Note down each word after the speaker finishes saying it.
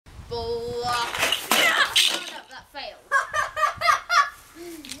Blocky. That failed.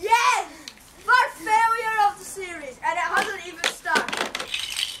 Yes! First failure of the series, and it hasn't even started.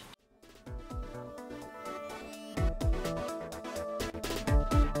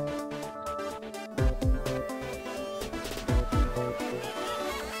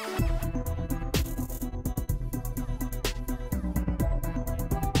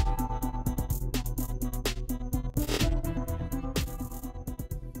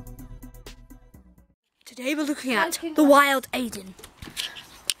 Today we're looking at the wild Aidan.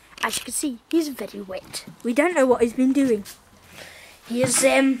 As you can see, he's very wet. We don't know what he's been doing. He has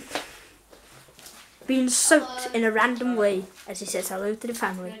been soaked in a random way as he says hello to the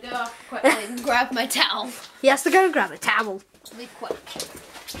family. I'm going to go off quickly and grab my towel. He has to go and grab a towel. Be quick.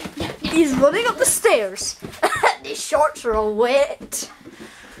 He's running up the stairs. His shorts are all wet.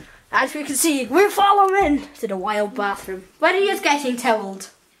 As we can see, we're following him to the wild bathroom where he is getting towelled.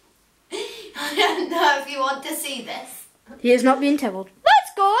 I don't know if you want to see this. He is not being towelled.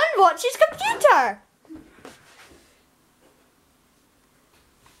 Let's go and watch his computer.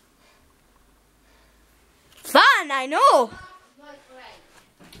 Fun, I know. My friend.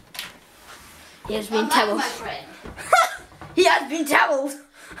 He has been My towelled. friend. He has been towelled.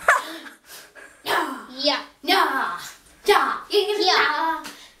 Yeah. Yeah. Yeah. Yeah.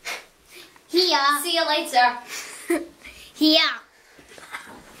 Yeah. See you later. Yeah.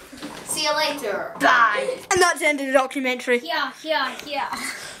 See you later. Bye. And that's the end of the documentary. Yeah. Yeah.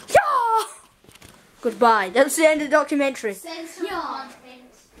 Goodbye. That's the end of the documentary. Yeah.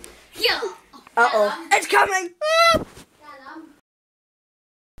 Yeah. Uh-oh. It's coming.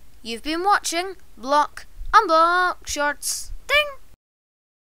 You've been watching Block, Unblock Shorts. Ding!